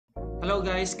Hello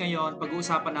guys, ngayon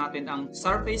pag-uusapan natin ang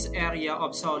surface area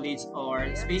of solids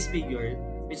or space figure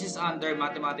which is under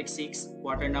Mathematics 6,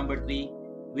 quarter number 3,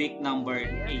 week number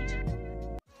 8.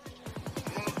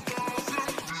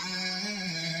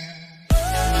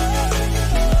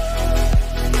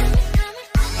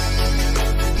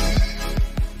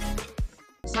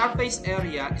 Surface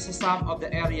area is the sum of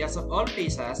the areas of all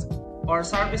faces or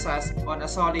surfaces on a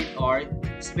solid or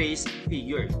space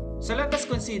figure. So let us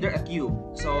consider a cube.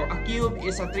 So a cube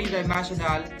is a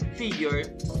three-dimensional figure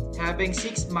having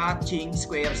 6 matching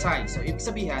square sides. So ibig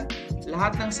sabihin,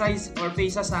 lahat ng sides or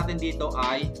faces natin dito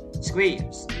ay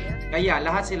squares. Kaya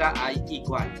lahat sila ay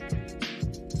equal.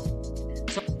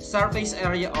 So surface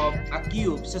area of a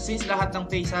cube. So since lahat ng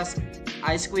faces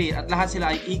ay square at lahat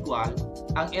sila ay equal,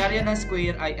 ang area ng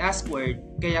square ay s squared.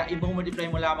 Kaya i-multiply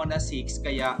mo lamang na 6.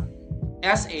 Kaya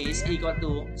SA is equal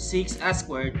to 6s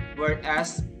squared, where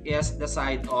s is the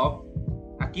side of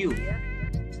a cube.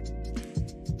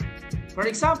 For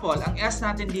example, ang s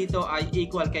natin dito ay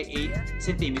equal kay 8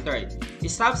 cm.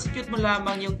 I-substitute mo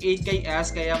lamang yung 8 kay s,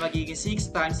 kaya magiging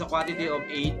 6 times the quantity of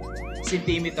 8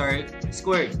 cm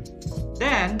squared.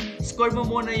 Then, square mo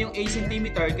muna yung 8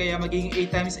 cm, kaya magiging 8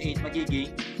 times 8,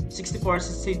 magiging 64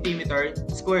 cm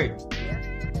squared.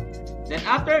 Then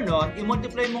after nun,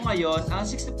 i-multiply mo ngayon ang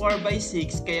 64 by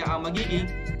 6, kaya ang magiging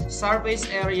surface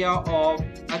area of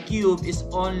a cube is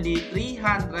only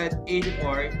 384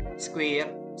 square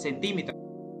centimeter.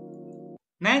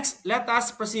 Next, let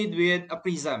us proceed with a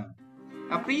prism.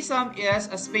 A prism is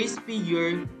a space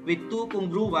figure with two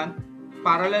congruent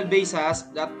parallel bases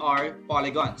that are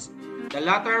polygons. The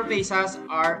lateral faces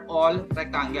are all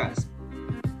rectangles.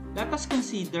 Let us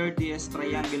consider this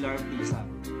triangular prism.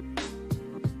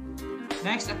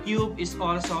 Next, a cube is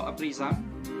also a prism,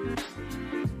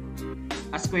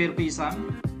 a square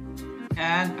prism,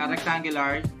 and a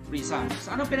rectangular prism.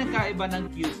 So, ano pinagkaiba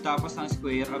ng cube tapos ng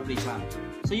square o prism?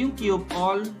 So, yung cube,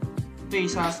 all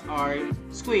faces are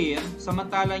square,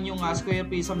 samantalang yung square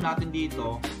prism natin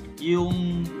dito,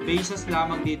 yung bases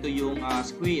lamang dito yung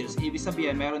squares. Ibig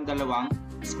sabihin, meron dalawang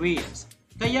squares.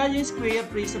 Kaya yung square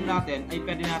prism natin ay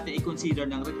pwede natin i-consider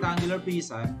ng rectangular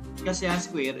prism kasi ang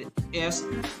square is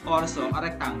also a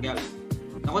rectangle.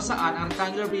 Na kung saan ang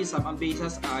rectangular prism, ang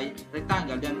bases ay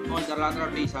rectangle, then all the lateral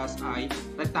faces ay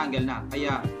rectangle na.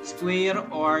 Kaya square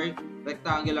or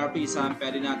rectangular prism,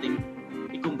 pwede natin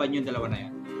i-combine yung dalawa na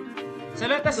yan. So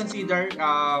let us consider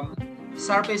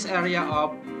surface area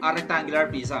of a rectangular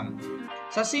prism.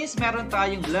 So since meron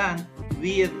tayong length,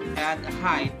 width, and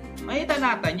height, makita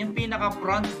natin yung pinaka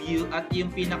front view at yung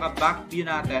pinaka back view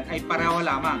natin ay pareho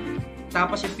lamang.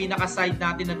 Tapos yung pinaka side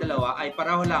natin na dalawa ay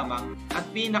pareho lamang. At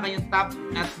pinaka yung top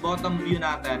at bottom view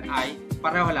natin ay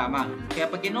pareho lamang. Kaya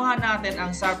pag kinuha natin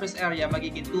ang surface area,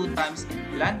 magiging 2 times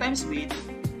length times width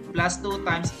plus 2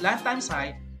 times length times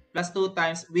height plus 2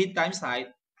 times width times height.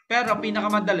 Pero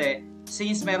pinakamadali,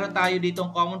 since meron tayo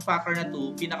ditong common factor na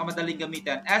 2, pinakamadaling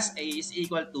gamitin, SA is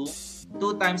equal to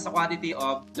 2 times the quantity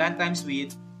of length times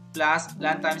width plus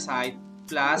length times height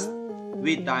plus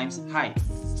width times height.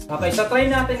 Okay, so try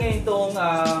natin ngayon itong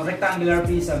rectangular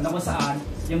prism na kung saan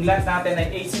yung length natin ay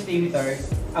 8 cm,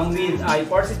 ang width ay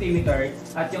 4 cm,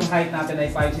 at yung height natin ay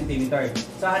 5 cm.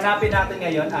 So hanapin natin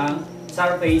ngayon ang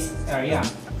surface area.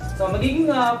 So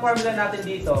magiging formula natin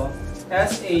dito,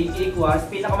 SA equals,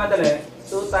 pinakamadali,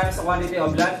 2 times the quantity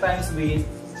of length times width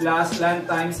plus length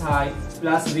times height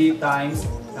plus width times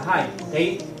the height.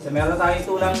 Okay? So meron tayong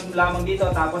 2 lamang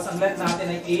dito, tapos ang length natin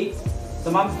ay 8. So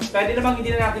pwede namang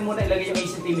hindi na natin muna ilagay yung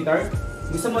 8 cm.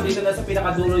 Gusto mo dito na sa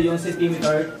pinakadulo yung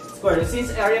centimeter square.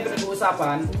 Since area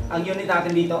pinag-uusapan, ang unit natin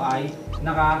dito ay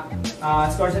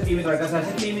square centimeter. Kasi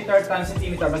centimeter times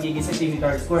centimeter magiging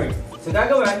centimeter square. So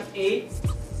gagawin,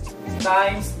 8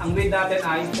 times ang width natin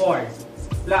ay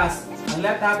 4 plus ang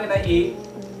length natin ay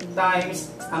 8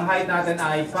 times ang height natin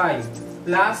ay 5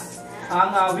 plus ang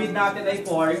width natin ay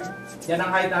 4. Yan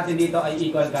ang height natin dito ay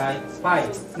equal kay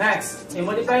 5. Next,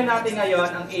 i-multiply natin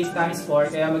ngayon ang 8 times 4,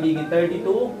 kaya magiging 32,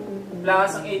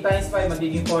 plus ang 8 times 5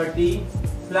 magiging 40,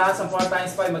 plus ang 4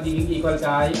 times 5 magiging equal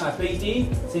kay 20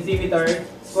 cm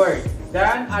squared.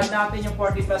 Then, add natin yung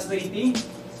 40 plus 20,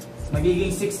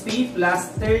 magiging 60, plus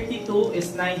 32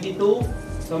 is 92.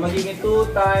 So, magiging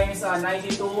 2 times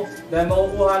 92, then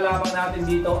makukuha lamang natin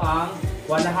dito ang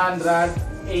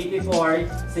 184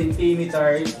 cm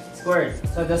squared.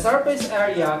 So the surface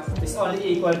area is only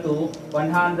equal to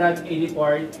 184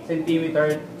 cm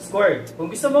squared. Kung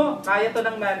gusto mo, kaya to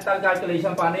ng mental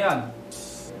calculation. Paano yan?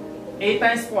 8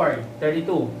 times 4,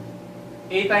 32.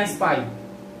 8 times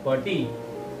 5,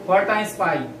 40. 4 times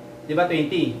 5, di ba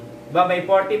 20? Diba may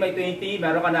 40, may 20,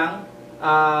 meron ka ng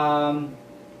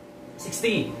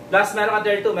 60. Plus meron ka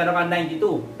 32, meron ka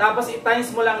 92. Tapos i-times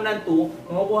mo lang ng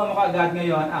 2, makukuha mo kaagad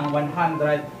ngayon ang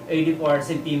 184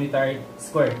 cm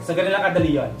squared. So ganun lang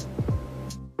kadali yun.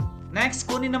 Next,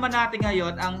 kunin naman natin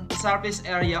ngayon ang surface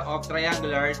area of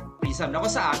triangular prism na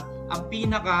kung saan ang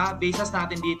pinaka-basis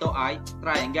natin dito ay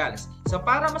triangles. So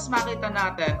para mas makita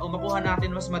natin o makuha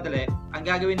natin mas madali, ang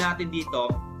gagawin natin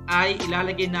dito ay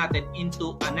ilalagay natin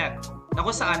into a net. Na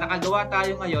kung saan nakagawa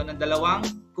tayo ngayon ng dalawang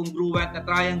congruent na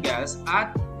triangles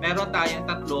at meron tayong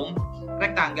tatlong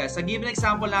rectangles. Sa given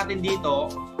example natin dito,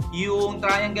 yung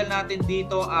triangle natin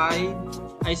dito ay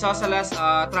isosceles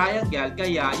triangle,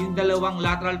 kaya yung dalawang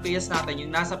lateral faces natin,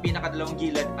 yung nasa pinakadalawang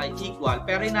gilid ay equal,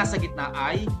 pero yung nasa gitna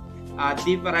ay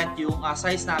different yung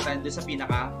size natin doon sa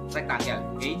pinaka rectangle.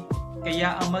 Okay?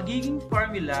 Kaya ang magiging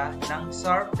formula ng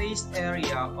surface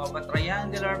area of a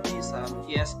triangular prism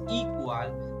is equal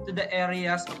to the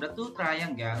areas of the two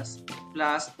triangles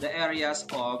plus the areas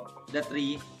of the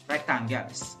three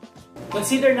rectangles.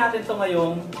 Consider natin ito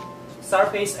ngayong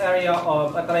surface area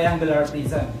of a triangular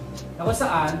prism. Na kung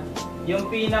saan, yung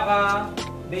pinaka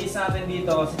base natin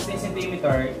dito 16 cm,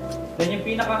 then yung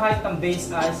pinaka height ng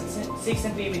base ay 6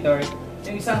 cm,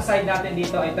 yung isang side natin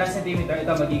dito ay 10 cm,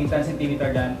 ito magiging 10 cm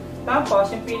din. Tapos,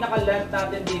 yung pinaka-length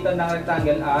natin dito ng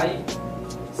rectangle ay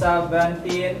 17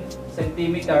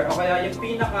 cm. O kaya yung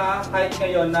pinaka-height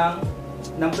ngayon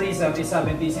ng prism is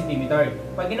 17 cm.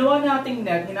 Pag ginawa natin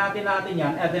net, hinatin natin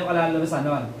yan, ito yung kalalabasan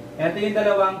nun. Ito yung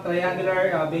dalawang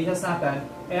triangular bases natin.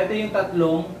 Ito yung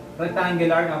tatlong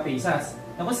rectangular faces.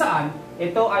 Na kung saan,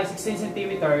 ito ay 16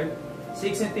 cm,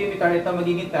 6 cm, ito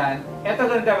magiging 10. Ito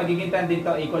ganito, magiging 10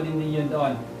 dito, equal din yun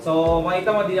doon. So,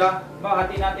 makita mo dito,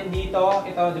 makahati natin dito,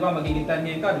 ito, di ba, magiging 10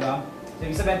 yun ka, di ba? So,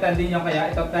 ibig sabihin 10 din yun, kaya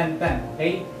ito 10, 10.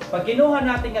 Okay? Pag kinuha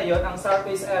natin ngayon ang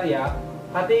surface area,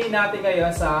 hatiin natin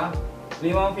ngayon sa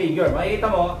limang figure.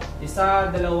 Makikita mo,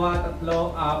 1, 2, 3,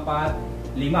 4,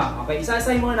 5. Okay,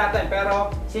 isa-isahin muna natin. Pero,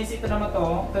 since ito naman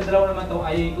to, ito dalawa naman to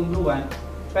ay congruent,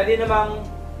 pwede namang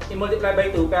i-multiply by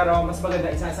 2, pero mas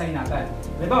maganda isa-isahin natin.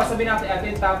 Halimbawa, sabihin natin, ito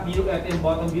yung top view, ito yung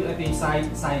bottom view, ito yung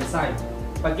side.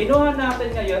 Pag kinuha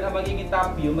natin ngayon, ang magiging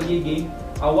top view, magiging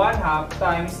 1/2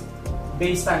 times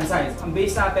base times side. Ang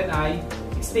base natin ay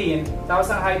 16, tapos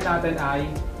ang height natin ay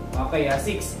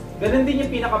 6. Ganun din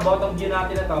yung pinaka-bottom view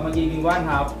natin na to, magiging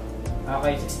 1/2,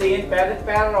 16,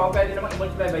 pero pwede naman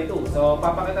i-multiply by 2. So,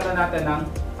 papakita na natin ng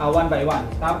 1 by 1.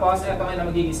 Tapos, ito ngayon na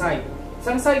magiging side.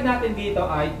 Isang side natin dito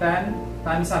ay 10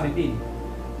 times 17.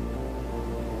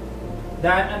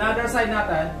 Then, another side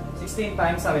natin, 16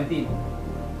 times 17.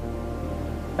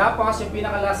 Tapos, yung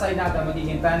pinaka-last side natin,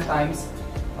 magiging 10 times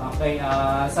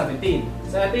 17.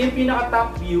 So, ito yung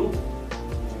pinaka-top view.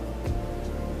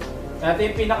 Ito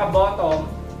yung pinaka-bottom.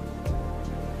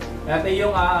 Ito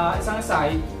yung isang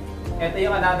side. Ito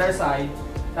yung another side.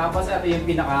 Tapos, ito yung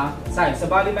pinaka-side. So,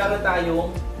 bali meron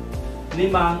tayong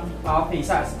 5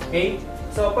 faces. Okay?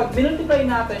 So, pag minultiply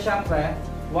natin, syempre,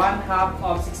 1/2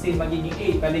 of 16 magiging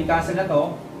 8. Pwedeng cancel na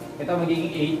to. Ito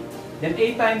magiging 8. Then,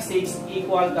 8 times 6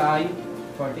 equal kay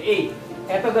 48.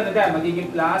 Ito ganun din, magiging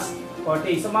plus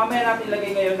 48. So, mamaya natin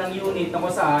ilagay ngayon ng unit na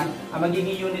kung saan ang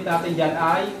magiging unit natin dyan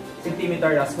ay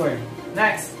centimeter squared.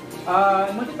 Next,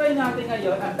 multiply natin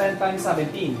ngayon ang 10 times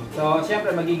 17. So,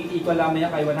 syempre, magiging equal lang yan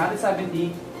kay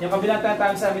 170. Yung kabilang 10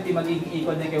 times 70 magiging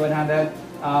equal din kay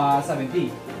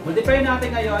 170. Multiply natin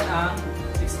ngayon ang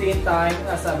 16 times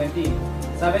 17.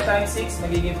 7 times 6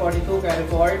 magiging 42, carry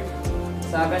 4.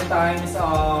 7 times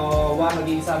 1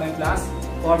 magiging 7 plus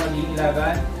 4 magiging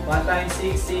 11. 1 times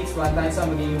 6, 6. 1 times 1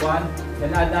 magiging 1.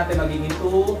 Then add natin magiging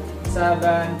 2,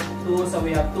 7, 2. So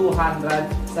we have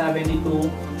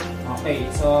 272. Okay,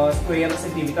 so square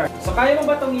centimeter. So kaya mo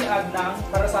ba itong i-add ng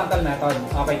horizontal method?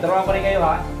 Okay, turuan ko rin kayo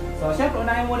ha. So syempre,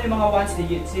 unahin mo yung mga 1's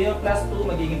digit. 0 plus 2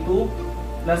 magiging 2.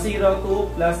 Plus 0,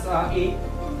 2 plus 8.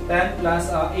 10 plus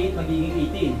 8 magiging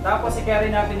 18. Tapos i-carry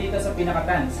natin dito sa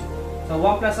pinaka-tens. So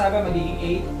 1 plus 7 magiging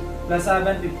 8. Plus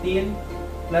 7, 15.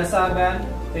 Plus 7,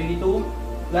 22.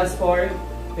 Plus 4,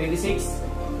 26.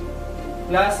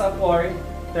 Plus 4,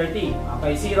 30.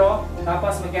 Okay, 0.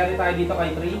 Tapos mag-carry tayo dito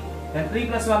kay 3. Then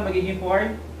 3 plus 1 magiging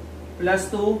 4. Plus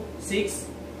 2, 6.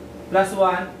 Plus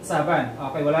 1, 7.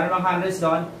 Okay, wala namang hundreds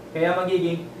doon. Kaya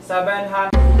magiging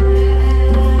 700.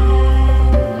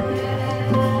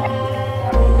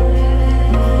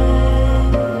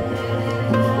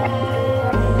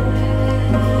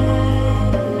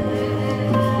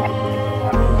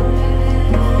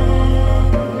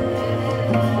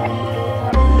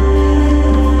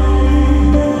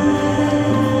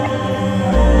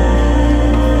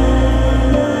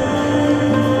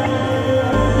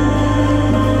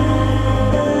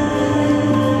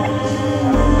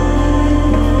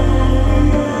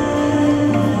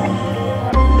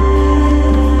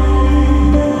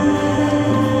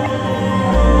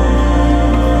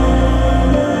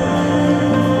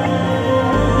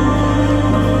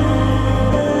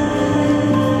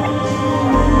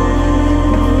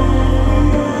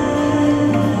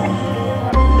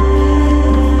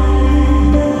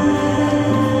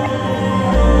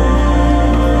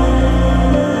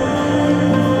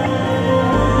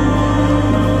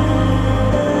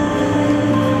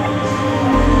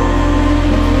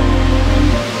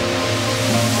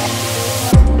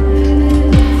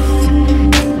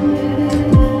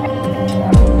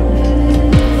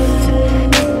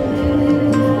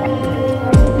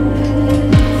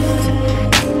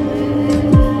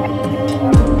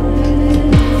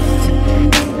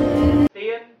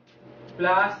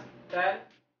 plus 10.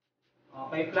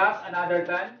 Okay, plus another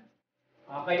 10.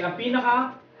 Okay, ang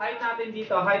pinaka height natin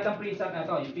dito, height ng prism,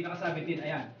 ito, yung pinaka 17,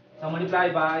 ayan. So,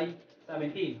 multiply by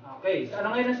 17. Okay, so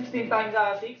ano ngayon ang 16 times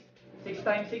 6? 6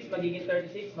 times 6, magiging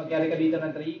 36. Mag-carry ka dito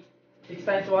ng 3. 6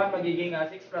 times 1, magiging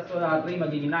 6 plus 3,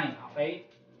 magiging 9. Okay?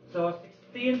 So,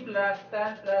 16 plus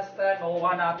 10 plus 10,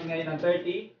 makukuha natin ngayon ng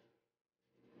 30.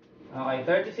 Okay,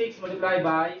 36 multiply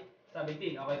by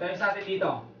 17. Okay, times natin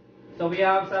dito. So, we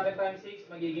have 7 times 6,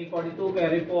 magiging 42,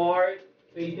 carry 4.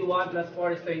 21 plus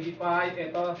 4 is 25.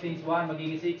 Ito, since 1,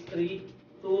 magiging 6, 3,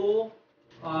 2,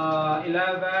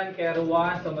 11, carry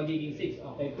 1, so magiging 6.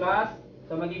 Okay, plus,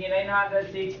 so magiging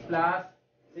 906 plus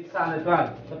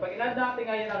 612. So, pag inad natin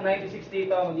ngayon ang 96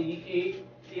 dito, magiging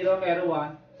 8, 0, carry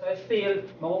 1. So, still,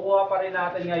 makukuha pa rin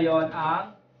natin ngayon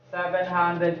ang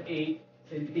 708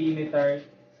 cm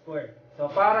squared.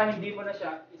 So, para hindi mo na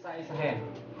siya isa-isahin.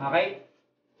 Okay?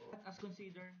 Let us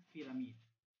consider pyramid.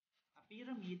 A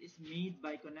pyramid is made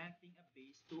by connecting a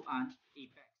base to an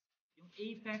apex. Yung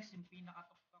apex, yung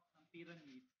pinakatuktok ng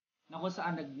pyramid, na kung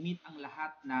saan nag-meet ang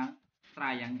lahat ng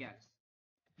triangles.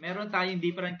 Meron tayong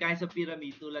different kinds of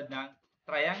pyramid tulad ng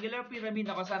triangular pyramid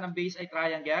na kung saan ang base ay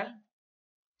triangle,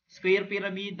 square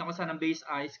pyramid na kung saan ang base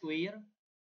ay square,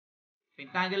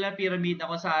 rectangular pyramid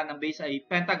na kung saan ang base ay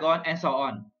pentagon, and so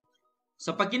on.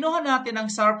 So, pag kinuha natin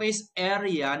ang surface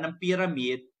area ng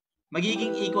pyramid,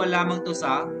 magiging equal lamang to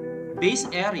sa base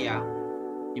area,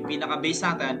 yung pinaka-base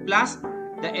natin, plus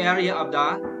the area of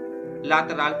the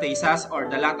lateral faces or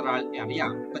the lateral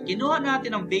area. Pag kinuha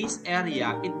natin ang base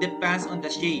area, it depends on the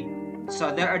shape.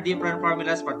 So, there are different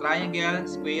formulas for triangle,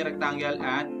 square, rectangle,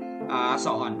 and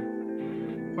so on.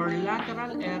 For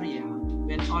lateral area,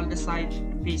 when all the side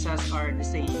faces are the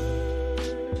same,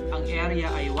 ang area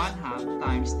ay 1/2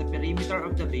 times the perimeter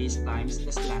of the base times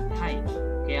the slant height.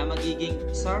 Kaya magiging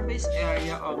surface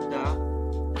area of the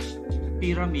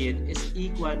pyramid is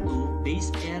equal to base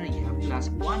area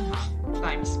plus 1/2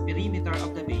 times perimeter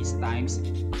of the base times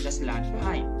the slant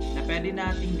height. Na pwede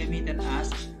natin gamitin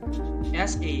as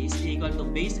SA is equal to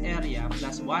base area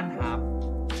plus 1/2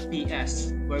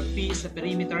 PS, where P is the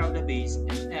perimeter of the base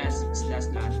and S is the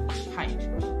slant height.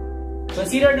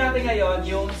 Consider natin ngayon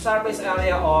yung surface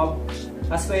area of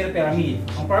a square pyramid.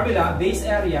 Ang formula, base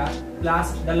area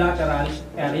plus the lateral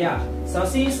area. So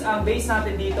since ang base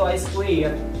natin dito ay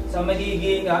square, so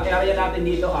magiging area natin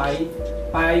dito ay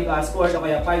 5 squared o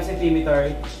kaya 5 cm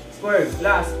squared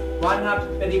plus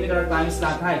 1/2 perimeter times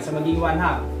slant height. So magiging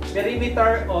 1/2.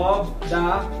 Perimeter of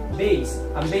the base.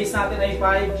 Ang base natin ay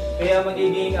 5, kaya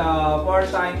magiging 4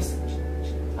 times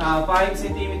 5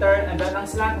 cm, and then ang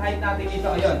slant height natin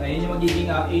dito, ayun yung magiging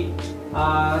 8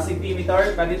 cm.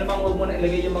 Pwede naman huwag mo na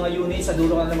ilagay yung mga units sa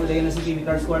dulo ka na maglagay ng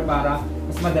centimeter square para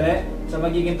mas madali. So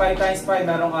magiging 5 times 5,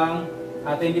 meron kang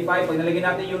 25. Pag nalagay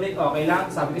natin unit, okay lang.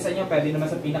 Sabi ko sa inyo, pwede naman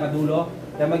sa pinakadulo.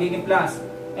 Then magiging plus.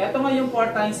 Eto nga yung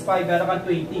 4 times 5, meron kang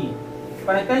 20.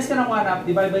 Pag nag-times ka ng 1/2,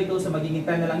 divide by 2, so magiging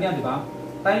 10 na lang yan, di ba?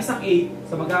 Times ang 8,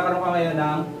 so magkakaroon ka ngayon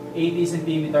ng 80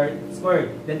 cm squared.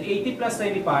 Then 80 plus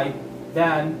 25,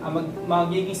 then ang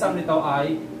magiging sum nito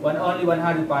ay only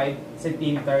 105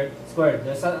 cm squared.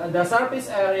 The surface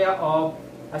area of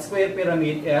a square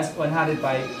pyramid is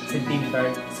 105 cm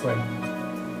squared.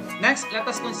 Next, let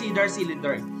us consider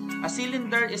cylinder. A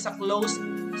cylinder is a closed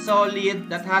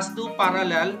solid that has two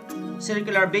parallel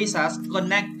circular bases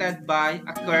connected by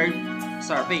a curved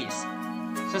surface.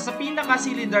 So sa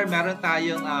pinaka-cylinder, meron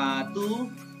tayong 2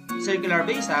 circular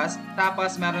bases,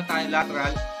 tapos meron tayong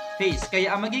lateral face.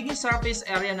 Kaya ang magiging surface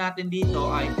area natin dito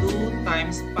ay 2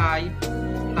 times pi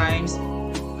times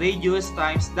radius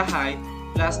times the height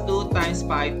plus 2 times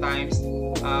pi times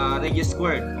radius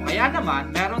squared. Kaya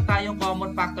naman, meron tayong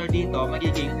common factor dito,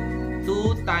 magiging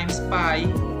 2 times pi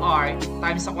r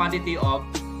times the quantity of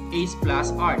h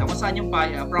plus r. Na kung saan yung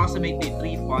pi, approximately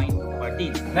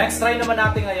 3.14. Next, try naman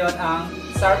natin ngayon ang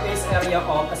surface area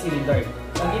of a cylinder.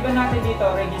 Ang given natin dito,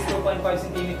 radius 2.5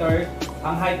 cm,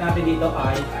 ang height natin dito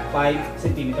ay 5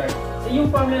 cm. So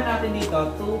yung formula natin dito,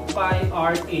 2 pi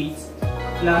r h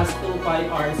plus 2 pi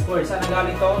r squared. Saan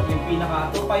nagaling to? Yung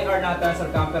pinaka 2 pi r natin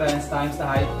circumference times the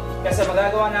height. Kasi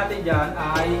magagawa natin dyan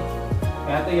ay,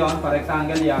 eto yon,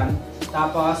 pa-rectangle yan.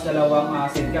 Tapos dalawang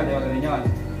circle, di ba ganun yun?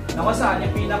 Na kung saan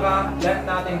yung pinaka length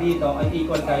natin dito ay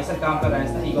equal kay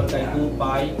circumference na equal kay 2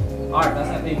 pi r. Tapos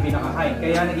ito yung pinaka height.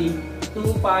 Kaya naging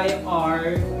 2 pi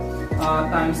r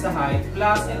times the height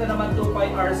plus ito naman 2 pi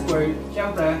r squared.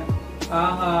 Siyempre,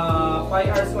 ang pi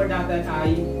r squared natin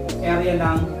ay area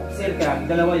ng circle.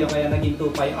 Dalawa yun, kaya naging 2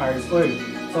 pi r squared.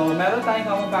 So, meron tayong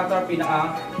common factor,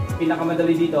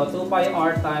 pinakamadali dito, 2 pi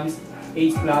r times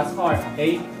h plus r.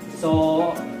 Okay? So,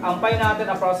 ang pi natin,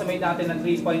 approximate natin ng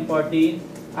 3.14.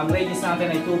 Ang radius natin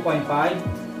ay 2.5.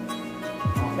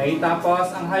 Okay,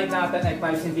 tapos ang height natin ay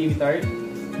 5 cm.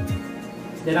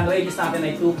 Then ang radius natin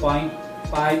ay 2.5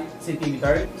 cm.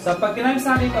 So, pag tinimes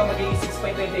natin ito, magiging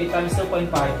 6.28 times 2.5.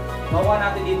 Makuha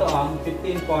natin dito ang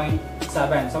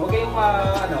 15.7. So, huwag kayong,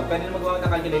 pwede na magawa ng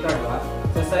calculator, diba?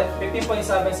 So,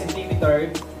 15.7 cm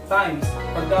times,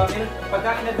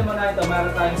 pagka inad naman na ito,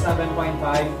 meron tayong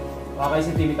 7.5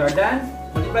 cm. Then,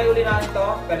 multiply ulit natin ito,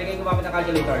 pwede kayong gumamit ng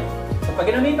calculator. So, pag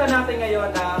ginamitan natin ngayon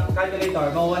ng calculator,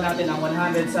 makuha natin ang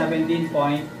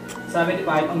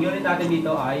 117.75. Ang unit natin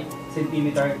dito ay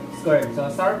centimeter squared. So,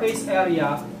 surface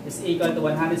area is equal to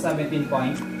 117.75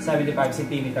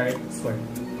 centimeter squared.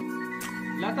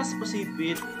 Let us proceed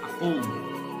with a cone.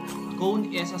 A cone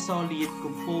is a solid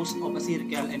composed of a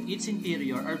circle and its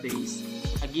interior or base,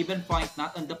 a given point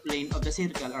not on the plane of the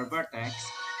circle or vertex,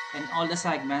 and all the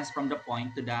segments from the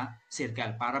point to the circle.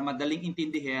 Para madaling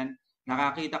intindihin,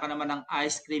 nakakita ka naman ng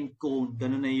ice cream cone,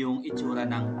 ganun na yung itsura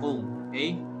ng cone.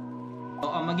 Okay? So,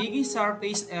 ang magiging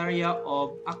surface area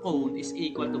of a cone is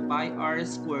equal to pi r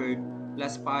squared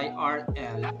plus pi r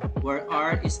l, where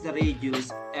r is the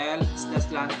radius, l is the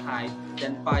slant height,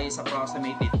 then pi is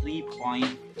approximately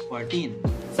 3.14.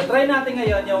 So, try natin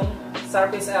ngayon yung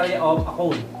surface area of a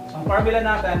cone. Ang formula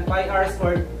natin, pi r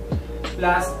squared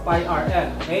plus pi r l.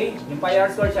 Okay? Yung pi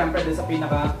r squared, syempre, doon sa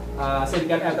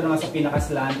pinaka-circle, ito naman sa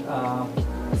pinaka-slant,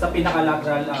 sa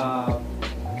pinaka-lateral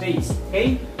face.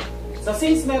 Okay? So,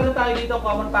 since meron tayo dito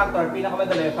common factor,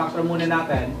 pinakamadali, factor muna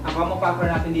natin. Ang common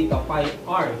factor natin dito, pi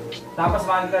r. Tapos,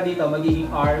 makikita dito, magiging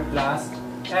r plus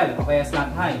l, o kaya slant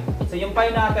height. So, yung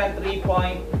pi natin,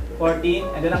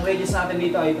 3.14, and then ang radius natin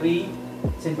dito ay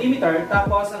 3 cm.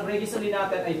 Tapos, ang radius ulit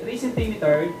natin ay 3 cm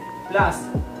plus,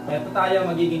 ito tayo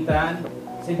magiging 10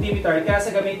 cm. Kaya sa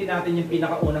gamitin natin yung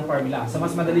pinakaunang formula. So,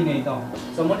 mas madali nga ito.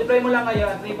 So, multiply mo lang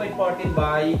ngayon 3.14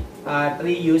 by 3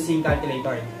 using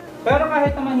calculator. Pero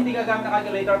kahit naman hindi gagamit ng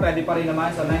calculator, pwede pa rin naman.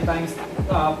 So, 9 times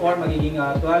 4 magiging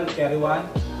 12, carry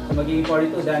 1. So, magiging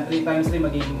 42, then 3 times 3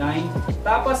 magiging 9.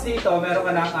 Tapos dito, meron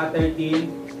ka ng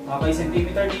 13. Okay,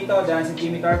 centimeter dito, then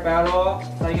centimeter. Pero,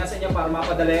 sabi nga sa inyo, para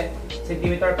mapadali,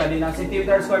 centimeter, pwede na.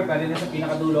 Centimeter square, pwede na sa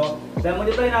pinakadulo. Then,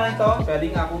 multiply natin ito.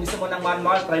 Pwede nga, kung gusto mo ng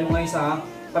manual, try mo ngayon sa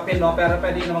papel, no? Pero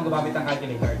pwede naman gumamit ng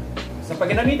calculator. So, pag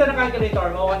ginamitan ng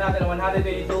calculator, makuha natin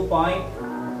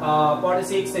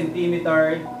 122.46 cm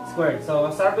squared.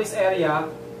 So, surface area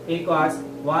equals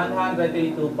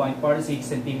 122.46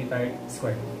 cm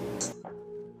squared.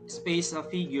 Space of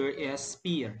figure is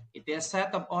sphere. It is a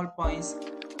set of all points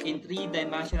in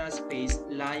three-dimensional space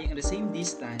lying at the same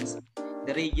distance,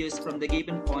 the radius from the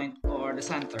given point or the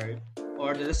center,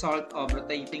 or the result of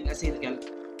rotating a circle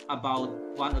about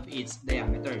one of its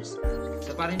diameters.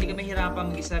 So, para hindi ka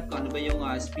mahirapan mag-isip kung ano ba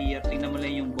yung sphere, tingnan mo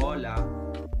lang yung bola.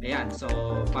 Ayan, so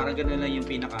parang ganoon lang yung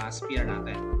pinaka-sphere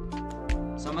natin.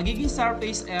 So, magiging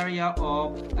surface area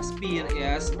of a sphere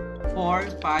is 4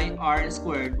 pi r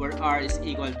squared, where r is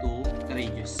equal to the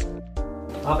radius.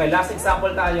 Okay, last example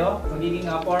tayo. Magiging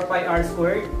 4 pi r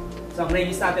squared. So, ang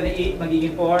radius natin ay 8,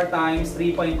 magiging 4 times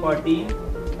 3.14.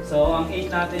 So, ang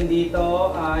 8 natin dito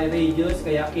ay radius,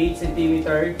 kaya 8 cm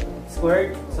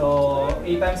squared. So,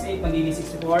 8 times 8 magiging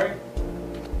 64.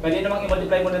 Pwede namang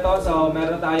i-multiply mo na ito. So,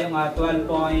 meron tayong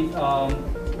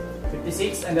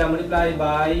 12.56 and then multiply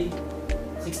by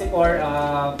 64.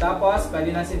 Tapos,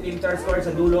 pwede na centimeter square sa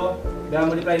dulo.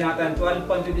 Then, multiply natin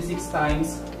 12.56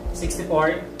 times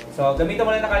 64. So, gamitin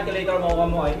mo lang na calculator, makuha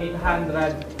mo ay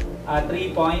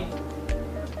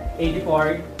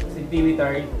 803.84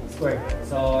 centimeter square.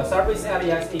 So, surface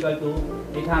area is equal to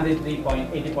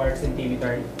 803.84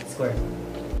 centimeter square.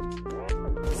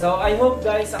 So, I hope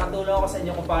guys, nakatulong ako sa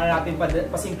inyo kung paano natin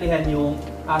pasimplihan yung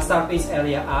surface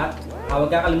area at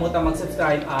huwag kakalimutan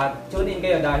mag-subscribe at tune in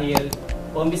kayo dahil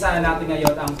umpisa na natin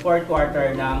ngayon ang 4th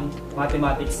quarter ng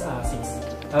Mathematics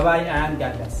 6. Bye-bye and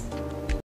God bless.